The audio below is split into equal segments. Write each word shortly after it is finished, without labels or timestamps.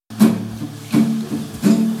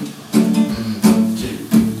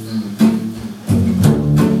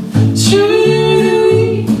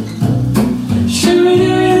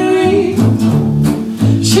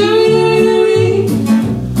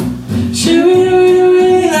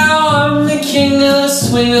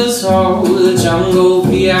swingers, oh, the jungle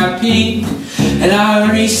VIP. And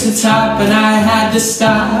I reached the top and I had to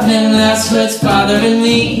stop, and that's what's bothering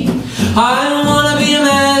me. I don't wanna be a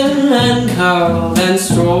man and come and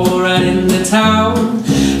stroll right into town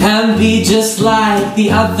and be just like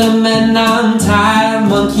the other men. I'm tired of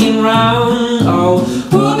monkeying round. Oh,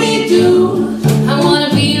 whoopie-doo, I wanna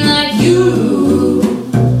be like you.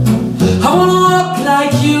 I wanna walk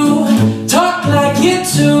like you, talk like you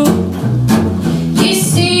too. You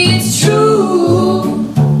see it's true,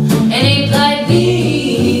 it ain't like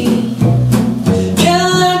me. Can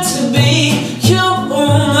learn to be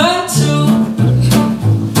human too.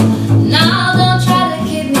 Now don't try to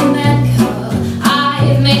give me that cup.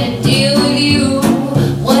 I've made a deal with you.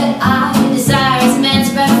 What I desire is meant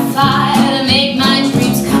to gratify, to make my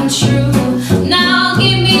dreams come true. Now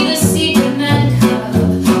give me the secret man cup.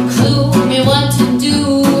 Clue me what to do.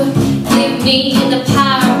 Give me the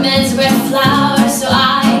power of men's red flower, so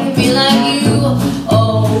I can be like you.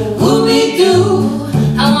 Oh, whoopie-doo,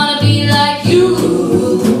 I wanna be like you.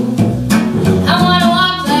 I wanna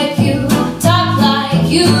walk like you, talk like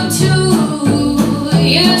you too.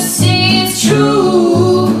 You see it's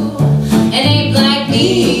true, it ain't like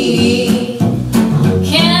me.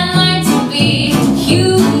 Can learn to be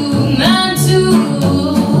human too.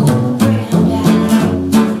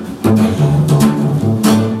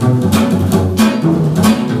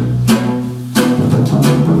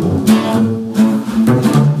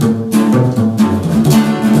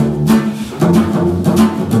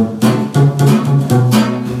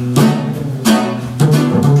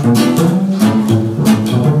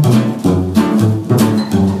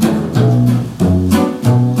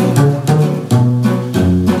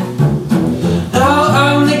 Now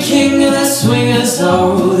I'm the king of the swingers,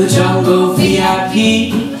 oh, the jungle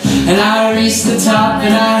VIP. And I reached the top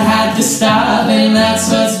and I had to stop, and that's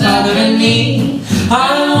what's bothering me. I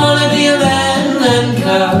don't wanna be a man and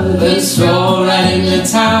come and stroll right into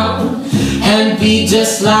town and be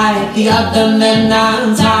just like the other men.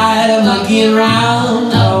 I'm tired of monkeying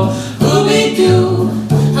around. Oh, whoopie-doo,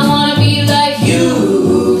 I wanna be like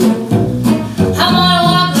you. I wanna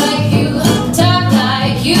walk like you, talk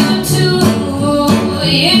like you too.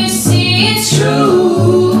 You see it's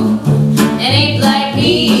true, it ain't like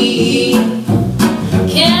me.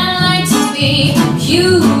 Can learn to be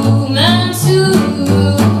human too.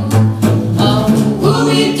 Oh,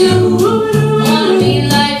 whoopie-doo, I wanna be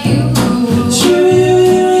like you.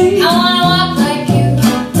 I wanna walk like you,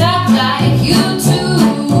 talk like you too.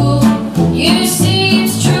 You see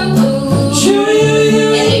it's true,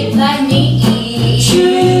 it ain't like me.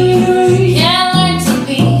 Can learn to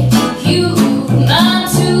be human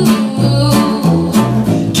too.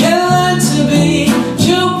 can learn to be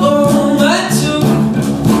human too.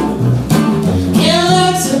 Can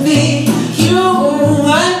learn to be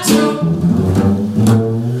human too.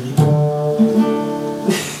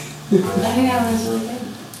 I think that was really good.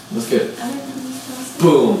 That's good. I think that was good.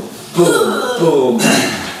 Boom, boom, boom.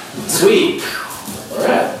 Sweet. All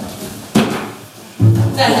right.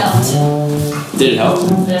 That helped. Did it help?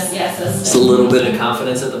 Yes, Just a little bit of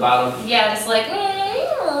confidence at the bottom. yeah, just like.